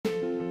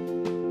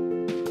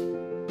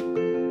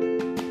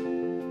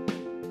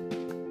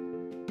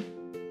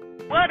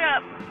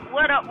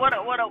up, what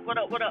up, what up, what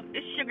up, what up?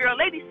 It's your girl,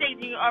 Lady Sage,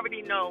 and you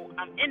already know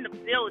I'm in the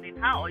building.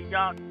 How are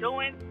y'all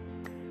doing?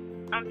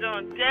 I'm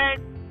doing good.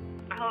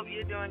 I hope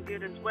you're doing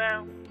good as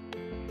well.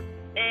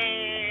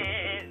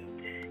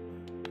 And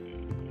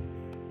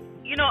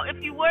you know, if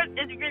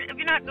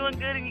you're not doing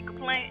good and you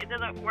complain, it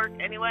doesn't work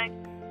anyway.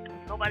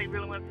 Nobody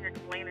really wants to hear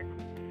complaining.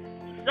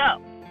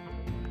 So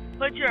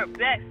put your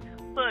best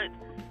foot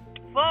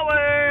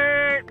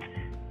forward.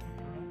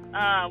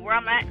 Where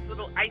I'm at is a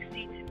little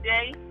icy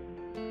today.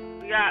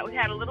 We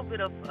had a little bit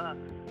of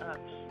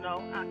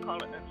snow. I call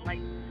it a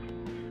light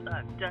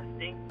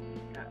dusting.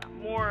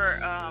 More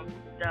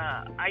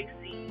the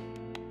icy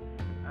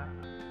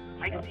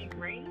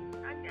rain,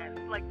 I guess.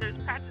 Like there's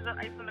patches of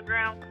ice on the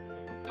ground,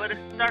 but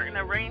it's starting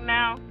to rain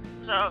now.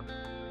 So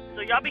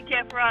y'all be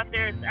careful out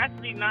there. It's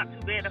actually not too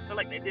bad. I feel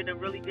like they did a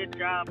really good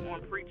job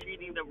on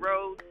pre-treating the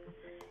roads,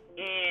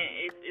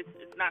 and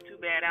it's not too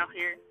bad out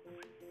here.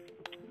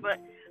 But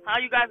how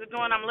you guys are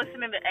doing? I'm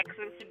listening to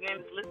Exodus again,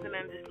 just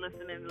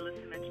listening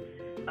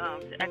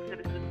to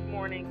Exodus this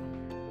morning,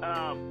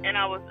 and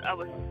I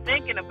was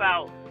thinking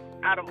about,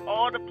 out of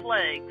all the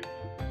plagues,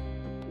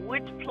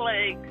 which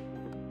plague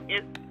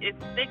is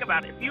think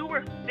about it. If you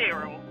were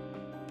Pharaoh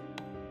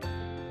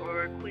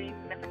or Queen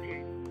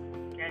Nefertiti,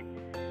 okay,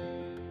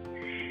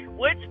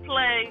 which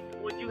plague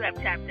would you have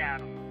tapped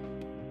out on?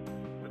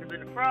 Would it have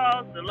been the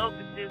frogs, the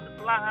locusts, the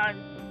flies,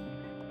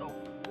 the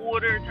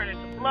water turning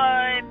to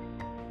blood?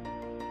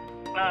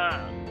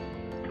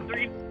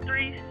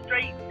 3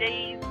 straight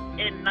days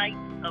and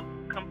nights of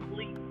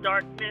complete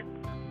darkness.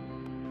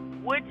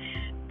 Which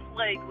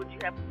plague would you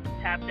have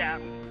tapped out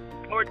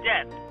on? Or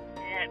death?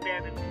 Yeah,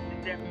 death is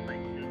the death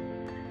plague too.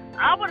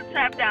 I would have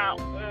tapped out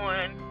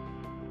on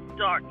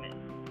darkness.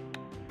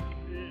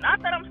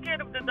 Not that I'm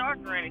scared of the dark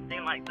or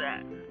anything like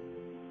that,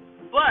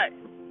 but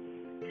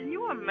can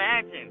you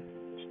imagine,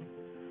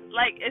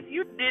 like, if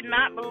you did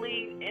not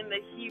believe in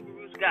the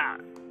Hebrews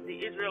God,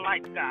 the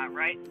Israelites God,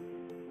 right?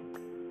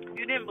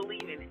 You didn't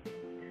believe in it.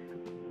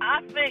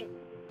 I think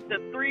the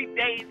 3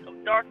 days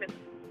of darkness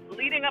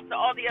leading up to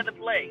all the other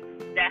plagues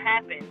that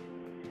happened,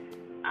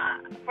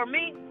 for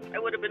me,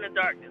 it would have been the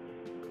darkness.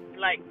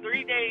 Like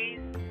 3 days,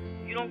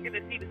 you don't get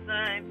to see the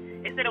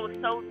sun. They said it was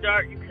so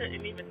dark you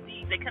couldn't even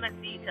see. They couldn't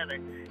see each other.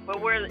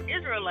 But where the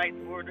Israelites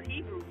were, the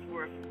Hebrews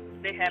were,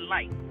 they had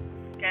light.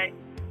 Okay,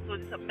 so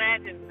just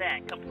imagine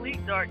that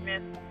complete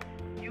darkness.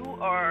 You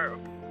are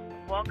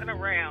walking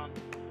around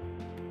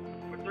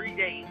for 3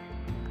 days.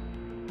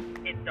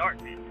 In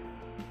darkness.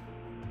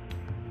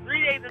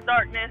 3 days of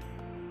darkness.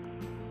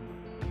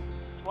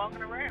 Just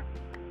walking around.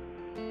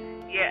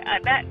 Yeah,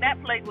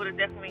 that plague would have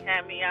definitely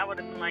had me. I would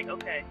have been like,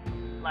 okay,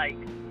 like,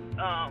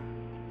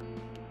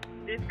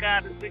 this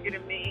God is bigger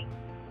than me,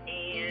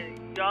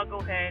 and y'all go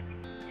ahead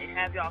and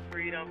have y'all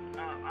freedom.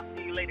 I'll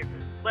see you later.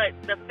 But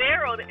the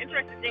Pharaoh, the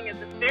interesting thing is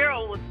the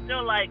Pharaoh was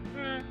still like,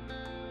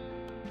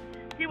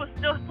 he was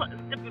still putting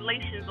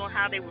stipulations on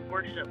how they would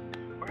worship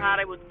or how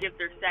they would give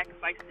their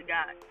sacrifice to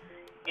God.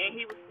 And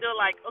he was still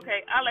like,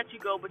 okay, I'll let you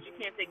go, but you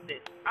can't take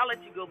this. I'll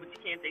let you go, but you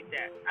can't take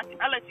that.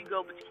 I'll let you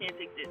go, but you can't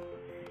take this.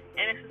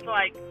 And it's just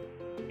like,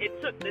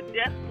 it took the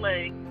death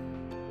plague,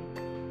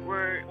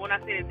 where, when I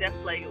say the death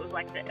plague, it was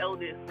like the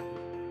eldest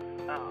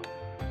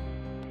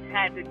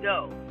had to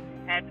go,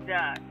 had to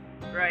die,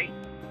 right?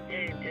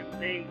 And if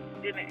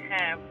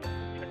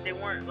they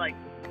weren't like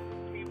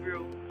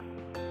Hebrew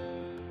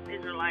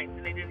Israelites,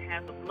 and they didn't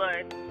have the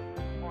blood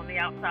on the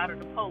outside of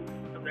the post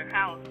of their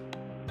house,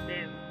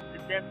 then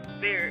death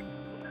spirit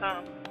will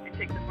come and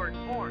take the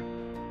firstborn.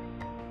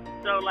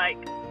 So like,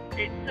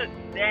 it took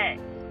that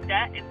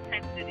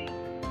intensity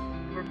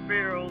for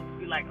Pharaoh to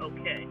be like,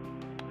 okay.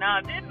 Now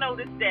I did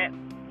notice that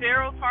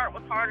Pharaoh's heart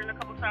was hardened a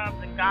couple times,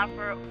 and God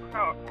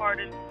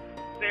hardened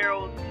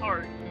Pharaoh's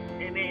heart.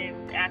 And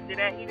then after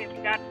that,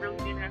 God really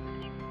didn't have to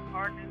keep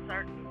hardening his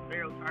heart.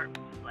 Pharaoh's heart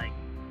was just like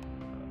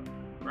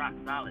rock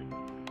solid.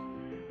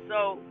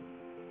 So,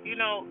 you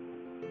know,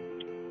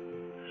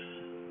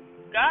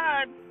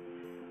 God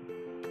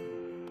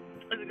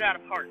is a God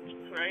of hearts,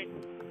 right?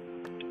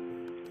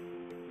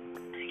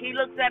 He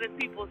looks at his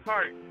people's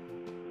heart.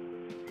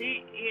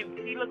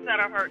 He looks at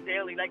our heart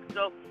daily. Like,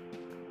 so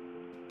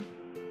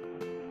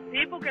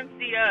people can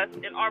see us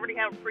and already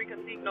have a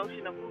preconceived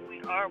notion of who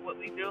we are, what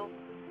we do.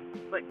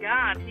 But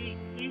God, he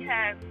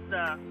has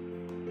the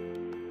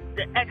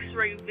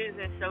X-ray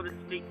vision, so to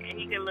speak, and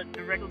he can look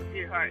directly to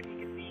your heart. He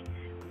can see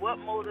what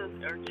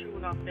motives are true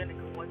and authentic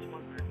and which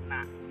ones are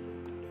not.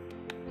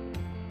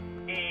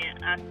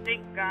 And I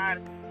think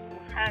God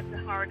had to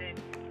harden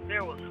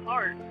Pharaoh's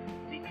heart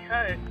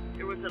because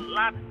there was a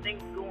lot of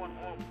things going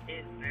on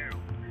in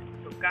Pharaoh.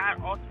 So God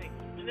ultimately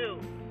knew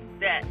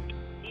that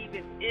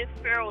even if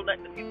Pharaoh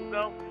let the people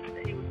go,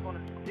 that he was going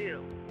to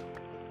still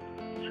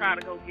try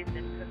to go get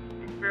them,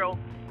 because Pharaoh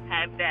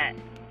had that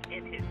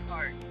in his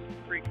heart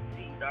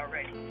preconceived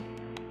already.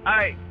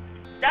 Alright,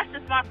 that's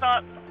just my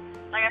thoughts.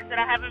 Like I said,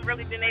 I haven't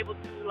really been able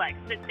to like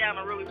sit down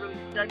and really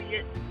study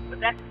it,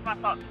 but that's just my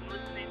thoughts from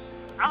listening.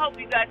 I hope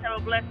you guys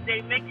have a blessed day.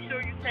 Make sure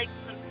you take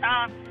some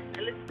time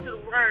and listen to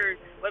the word,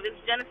 whether it's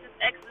Genesis,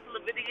 Exodus,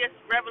 Leviticus,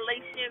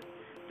 Revelation,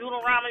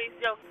 Deuteronomy.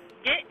 So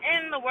get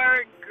in the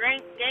word,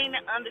 gain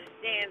the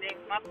understanding.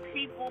 My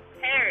people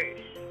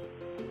perish.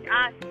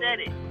 God said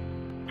it.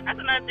 That's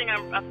another thing I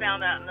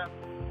found out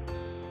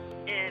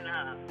in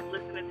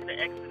listening to the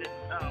Exodus,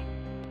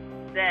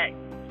 that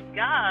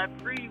God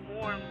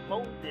pre-warned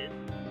Moses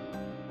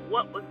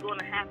what was going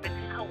to happen,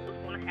 how it was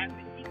going to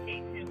happen. He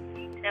came to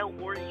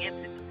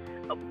detail-oriented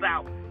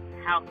about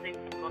how things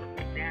were going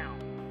to go down.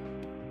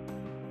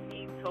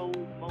 He told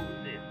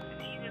Moses,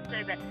 and he even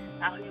said that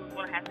how he was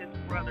going to have his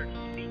brother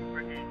speak for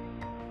him.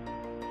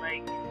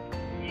 Like,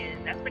 yeah,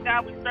 that's the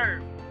God we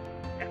serve.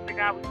 That's the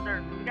God we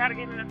serve. So we got to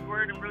get in this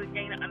word and really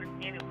gain an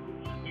understanding of who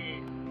he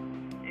is.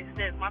 And it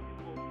says, my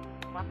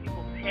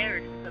people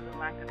perish because of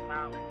lack of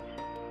knowledge.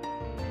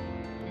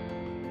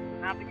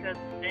 Not because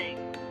of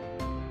things,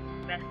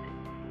 message,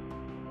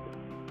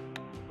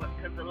 but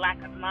because of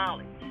lack of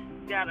knowledge.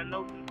 You got to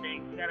know some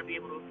things. You got to be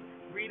able to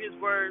read his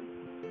word.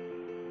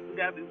 You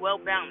got to be well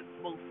balanced,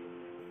 both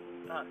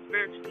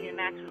spiritually and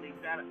naturally. You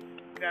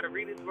got to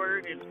read his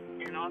word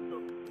and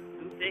also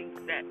do things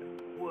that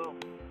will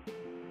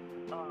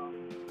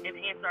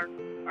enhance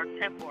our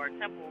temple. Our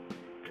temple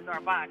is our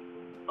body.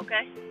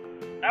 Okay?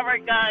 All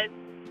right, guys.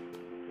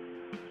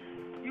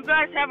 You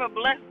guys have a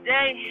blessed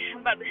day.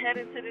 I'm about to head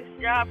into this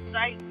job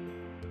site.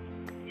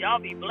 Y'all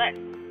be blessed.